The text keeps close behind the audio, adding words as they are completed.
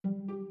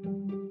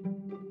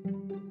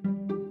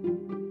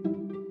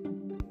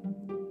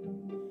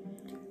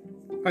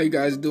How you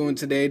guys doing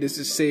today? This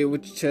is Say It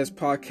With Your Chest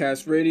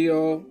Podcast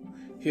Radio.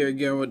 Here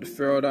again with the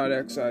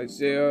Pharaoh.x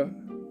Isaiah.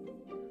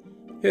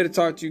 Here to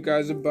talk to you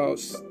guys about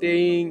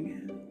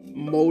staying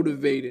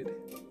motivated.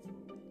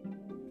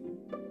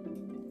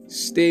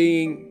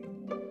 Staying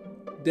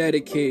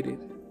dedicated.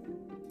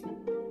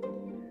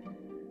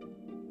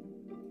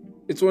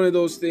 It's one of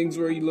those things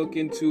where you look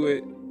into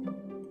it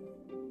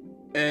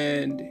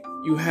and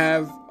you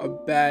have a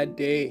bad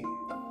day.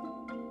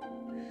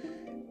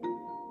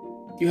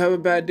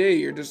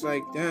 You're just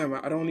like, damn,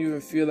 I don't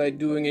even feel like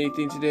doing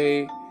anything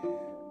today.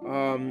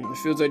 It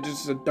feels like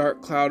just a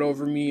dark cloud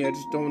over me. I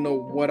just don't know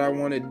what I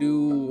want to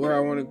do, where I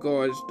want to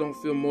go. I just don't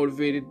feel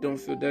motivated, don't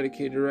feel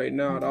dedicated right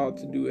now at all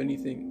to do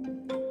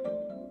anything.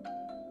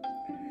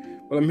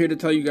 Well, I'm here to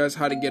tell you guys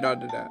how to get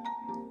out of that.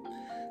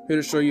 I'm here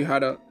to show you how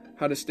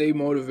to stay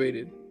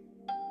motivated.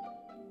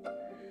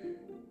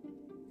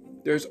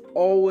 There's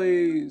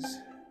always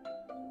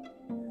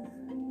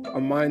a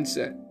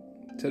mindset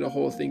to the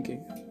whole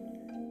thinking.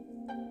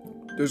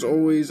 There's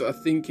always a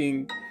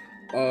thinking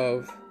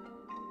of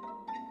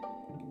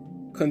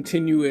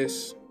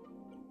continuous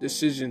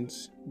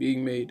decisions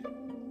being made,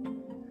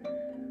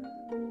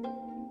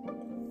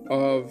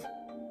 of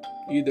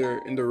either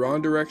in the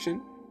wrong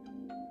direction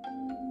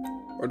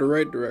or the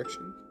right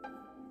direction.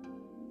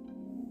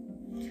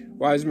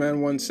 Wise man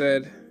once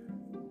said,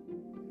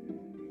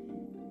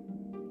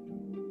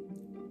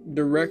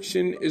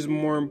 direction is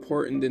more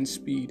important than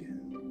speed.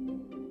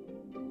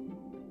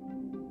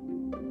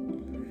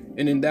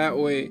 And in that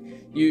way,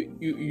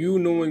 you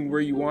knowing where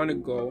you want to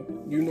go,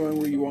 you knowing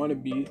where you want to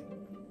be,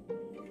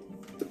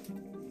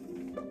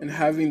 and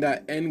having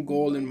that end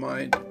goal in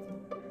mind.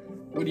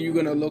 What are you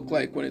gonna look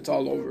like when it's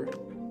all over?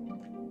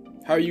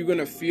 How are you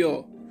gonna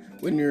feel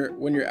when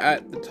you're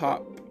at the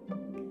top?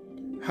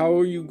 How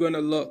are you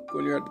gonna look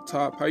when you're at the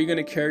top? How are you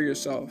gonna carry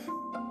yourself?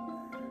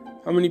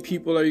 How many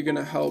people are you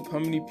gonna help? How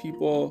many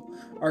people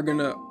are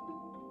gonna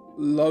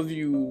love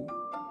you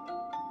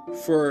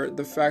for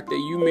the fact that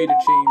you made a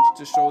change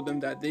to show them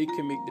that they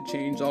can make the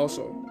change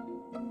also?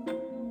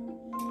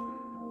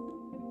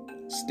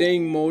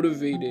 Staying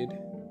motivated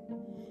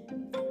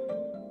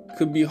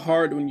could be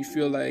hard when you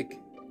feel like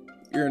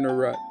you're in a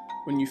rut,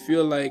 when you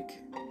feel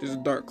like there's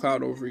a dark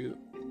cloud over you.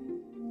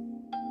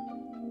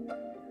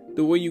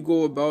 The way you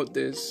go about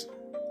this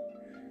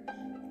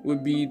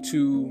would be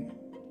to,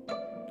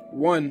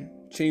 1,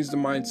 change the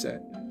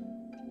mindset.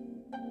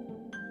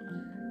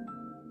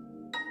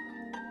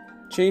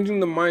 Changing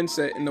the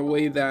mindset in the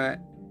way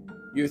that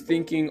you're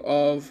thinking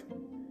of,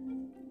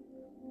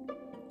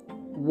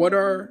 what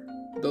are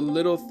the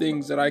little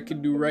things that I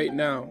can do right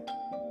now?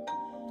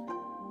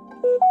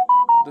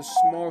 The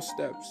small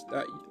steps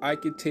that I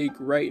could take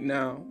right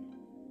now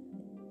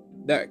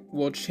that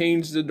will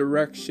change the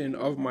direction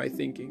of my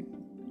thinking.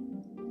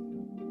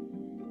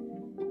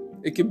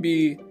 It could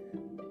be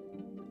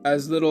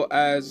as little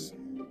as,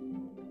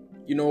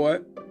 you know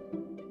what?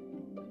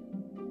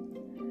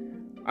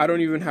 I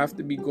don't even have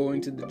to be going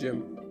to the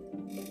gym.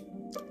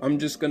 I'm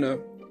just gonna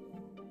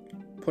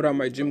put on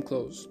my gym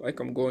clothes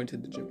like I'm going to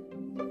the gym.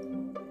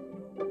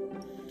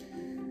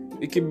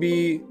 It could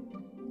be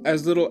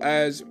as little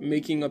as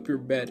making up your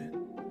bed.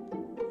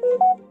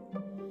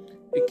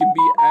 It could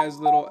be as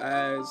little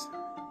as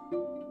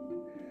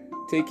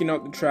taking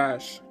out the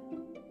trash,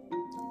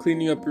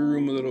 cleaning up your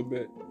room a little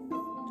bit.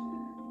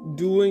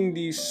 Doing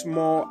these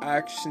small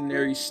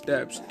actionary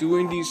steps,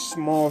 doing these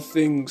small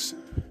things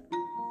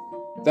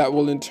that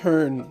will in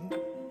turn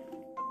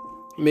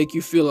make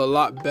you feel a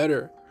lot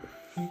better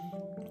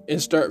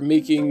and start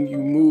making you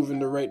move in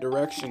the right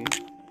direction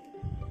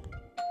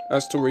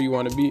as to where you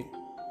want to be.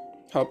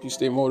 Help you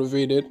stay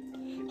motivated,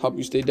 help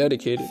you stay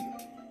dedicated.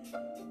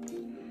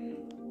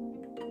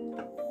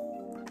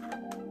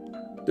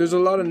 There's a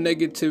lot of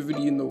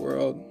negativity in the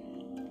world.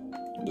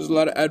 There's a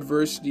lot of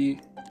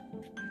adversity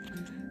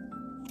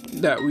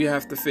that we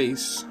have to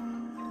face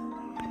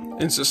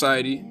in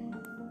society.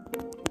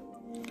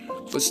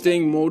 But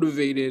staying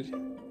motivated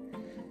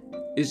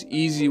is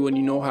easy when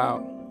you know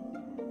how.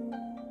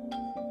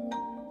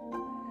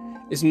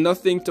 It's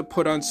nothing to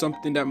put on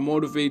something that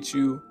motivates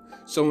you,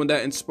 someone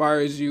that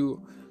inspires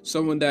you,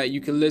 someone that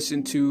you can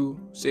listen to.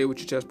 Say It With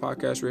Your Chest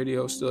Podcast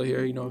Radio, still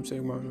here, you know what I'm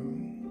saying?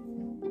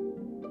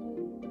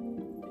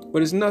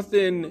 But it's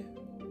nothing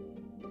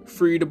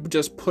for you to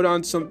just put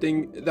on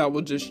something that will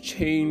just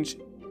change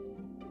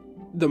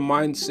the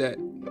mindset,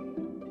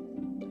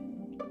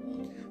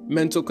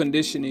 mental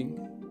conditioning,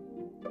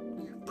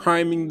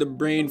 priming the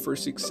brain for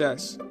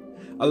success.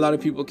 A lot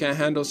of people can't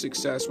handle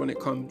success when it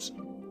comes.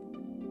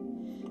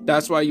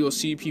 That's why you'll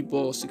see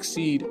people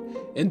succeed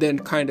and then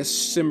kind of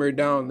simmer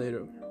down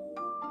later.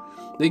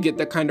 They get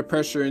that kind of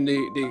pressure and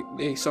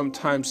they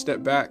sometimes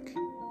step back.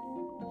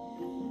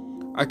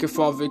 I could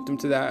fall victim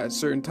to that at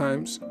certain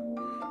times,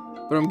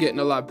 but I'm getting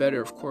a lot better,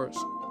 of course.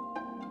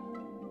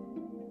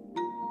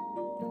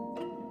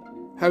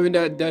 Having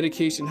that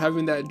dedication,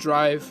 having that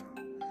drive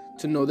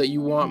to know that you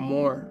want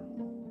more.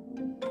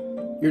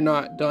 You're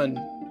not done.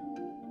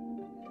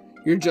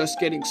 You're just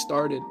getting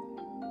started.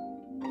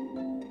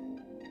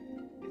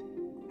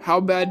 How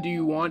bad do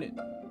you want it?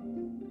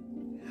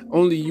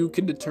 Only you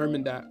can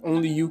determine that.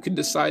 Only you can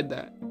decide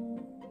that.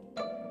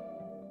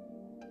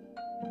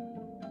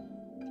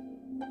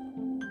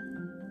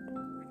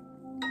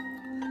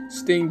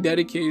 Staying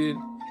dedicated,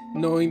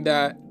 knowing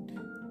that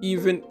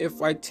even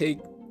if I take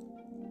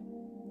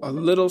a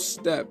little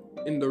step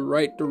in the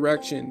right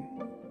direction,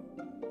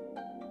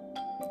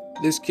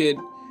 this could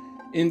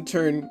in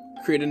turn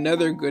create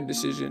another good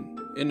decision,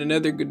 and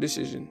another good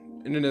decision,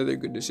 and another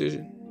good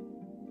decision.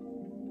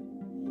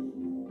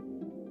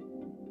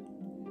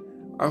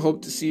 I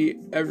hope to see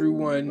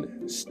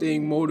everyone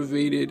staying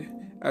motivated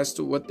as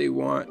to what they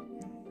want.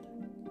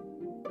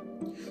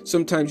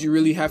 Sometimes you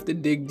really have to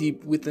dig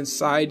deep within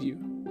inside you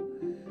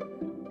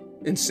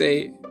and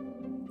say,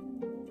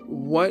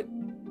 what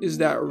is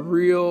that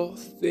real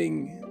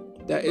thing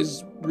that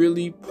is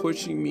really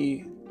pushing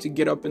me to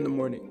get up in the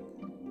morning?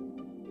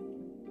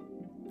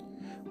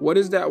 What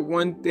is that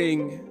one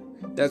thing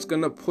that's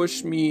going to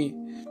push me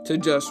to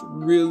just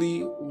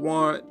really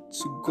want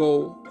to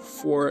go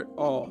for it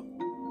all?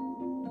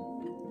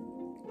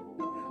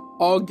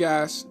 All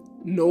gas,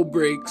 no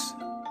brakes,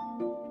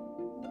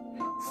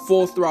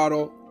 full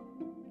throttle,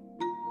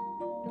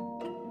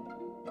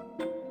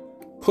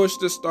 push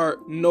to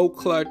start, no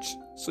clutch,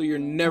 so you're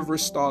never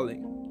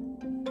stalling.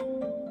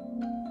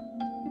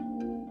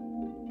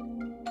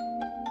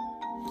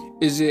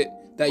 Is it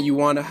that you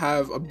want to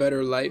have a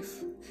better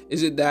life?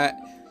 Is it that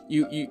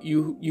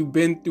you've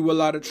been through a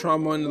lot of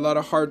trauma and a lot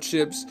of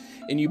hardships,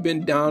 and you've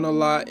been down a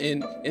lot,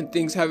 and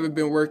things haven't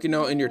been working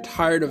out, and you're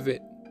tired of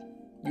it?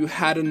 You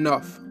had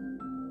enough.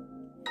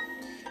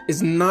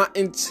 It's not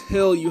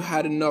until you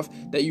had enough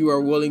that you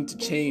are willing to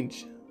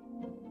change.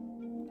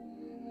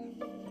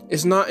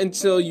 It's not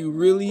until you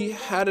really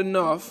had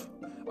enough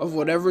of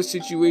whatever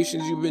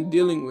situations you've been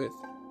dealing with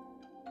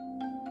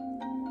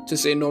to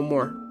say no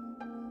more.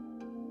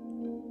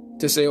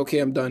 To say, okay,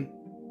 I'm done.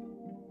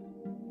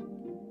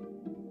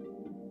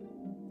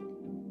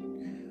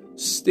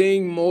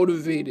 Staying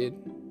motivated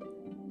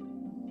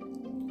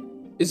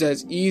is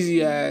as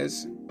easy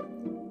as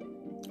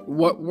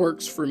what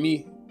works for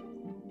me.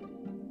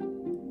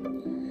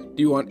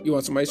 Do you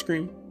want some ice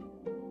cream?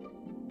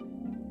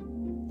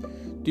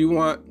 Do you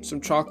want some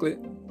chocolate?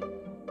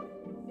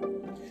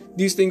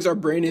 These things are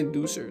brain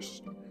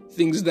inducers,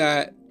 things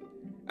that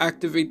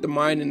activate the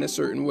mind in a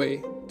certain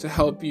way to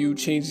help you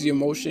change the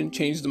emotion,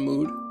 change the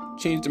mood,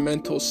 change the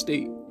mental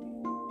state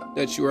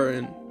that you are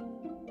in.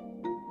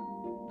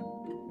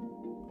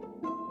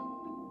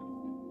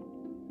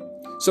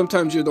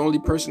 Sometimes you're the only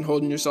person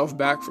holding yourself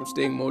back from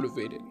staying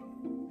motivated.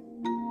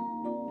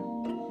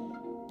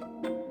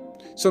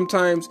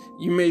 Sometimes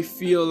you may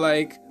feel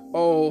like,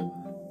 oh,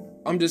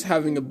 I'm just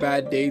having a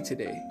bad day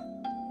today.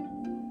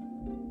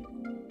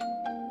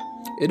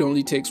 It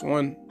only takes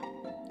one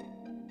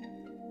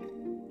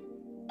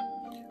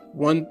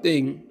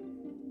thing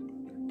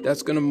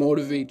that's going to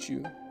motivate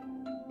you,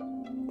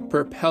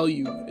 propel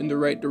you in the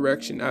right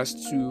direction as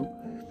to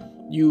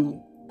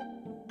you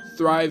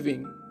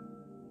thriving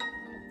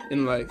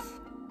in life.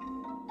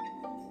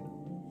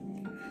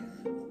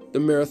 The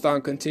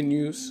marathon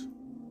continues.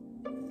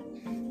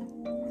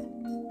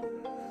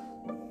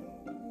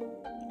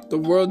 The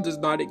world does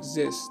not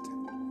exist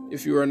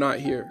if you are not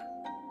here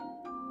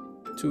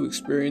to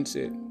experience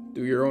it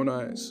through your own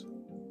eyes.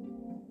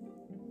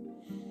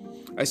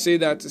 I say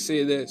that to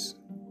say this.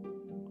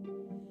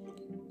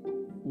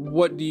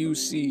 What do you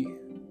see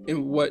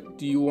and what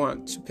do you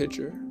want to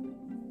picture?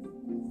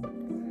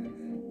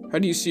 How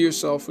do you see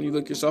yourself when you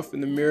look yourself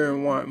in the mirror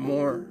and want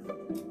more?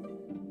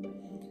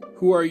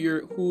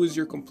 Who is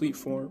your complete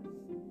form?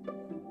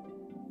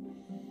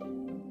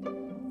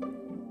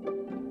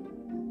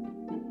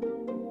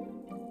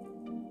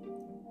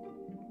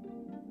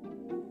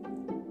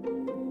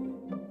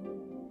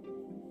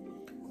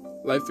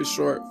 Life is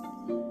short,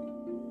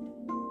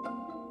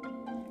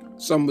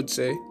 some would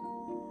say,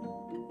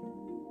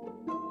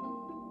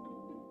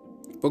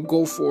 but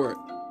go for it.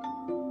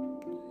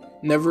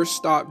 Never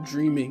stop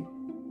dreaming.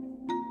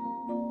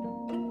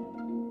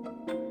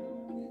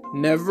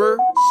 Never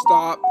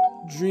stop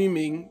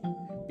dreaming,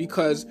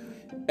 because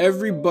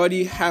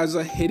everybody has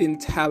a hidden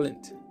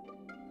talent.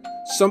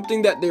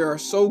 Something that they are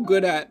so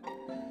good at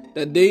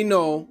that they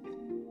know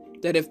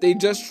that if they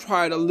just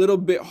tried a little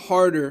bit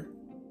harder,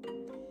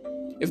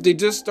 if they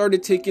just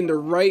started taking the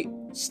right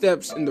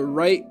steps in the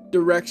right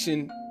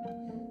direction,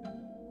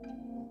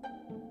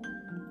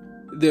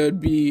 they'd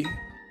be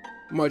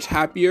much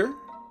happier.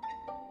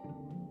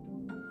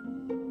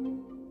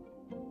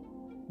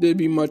 They'd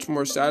be much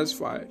more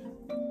satisfied.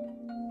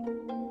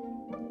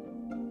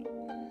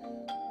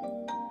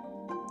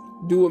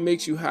 Do what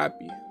makes you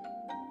happy.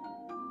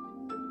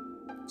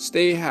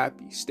 Stay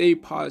happy. Stay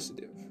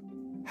positive.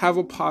 Have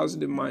a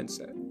positive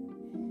mindset.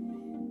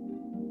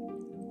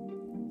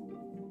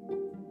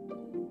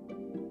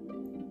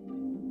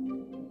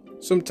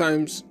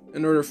 Sometimes,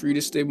 in order for you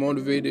to stay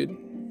motivated,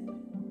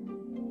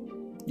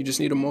 you just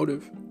need a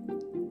motive.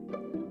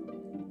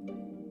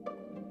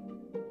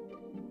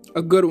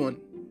 A good one.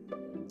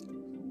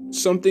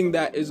 something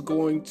that is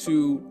going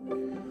to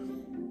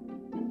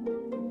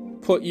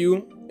put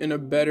you in a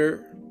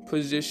better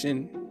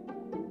position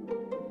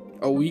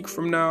a week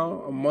from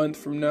now, a month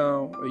from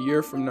now, a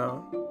year from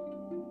now.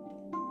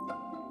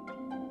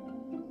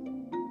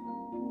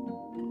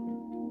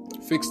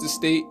 Fix the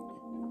state,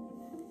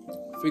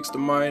 fix the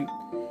mind,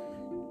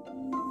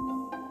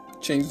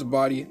 change the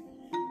body.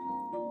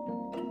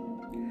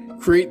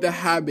 Create the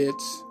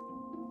habits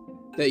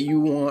that you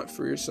want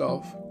for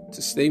yourself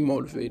to stay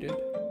motivated.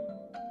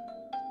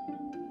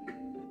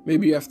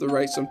 Maybe you have to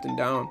write something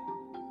down.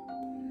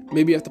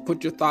 Maybe you have to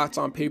put your thoughts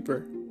on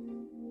paper.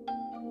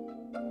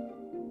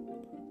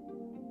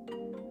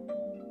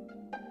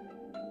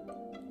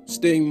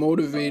 Staying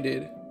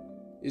motivated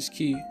is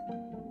key.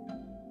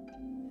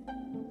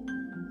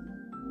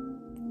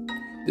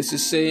 This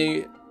is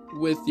Saying It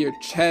With Your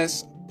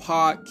Chest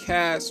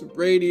Podcast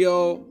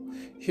Radio.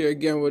 Here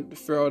again with the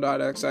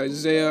Pharaoh.X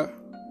Isaiah.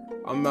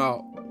 I'm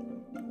out.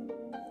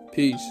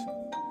 Peace.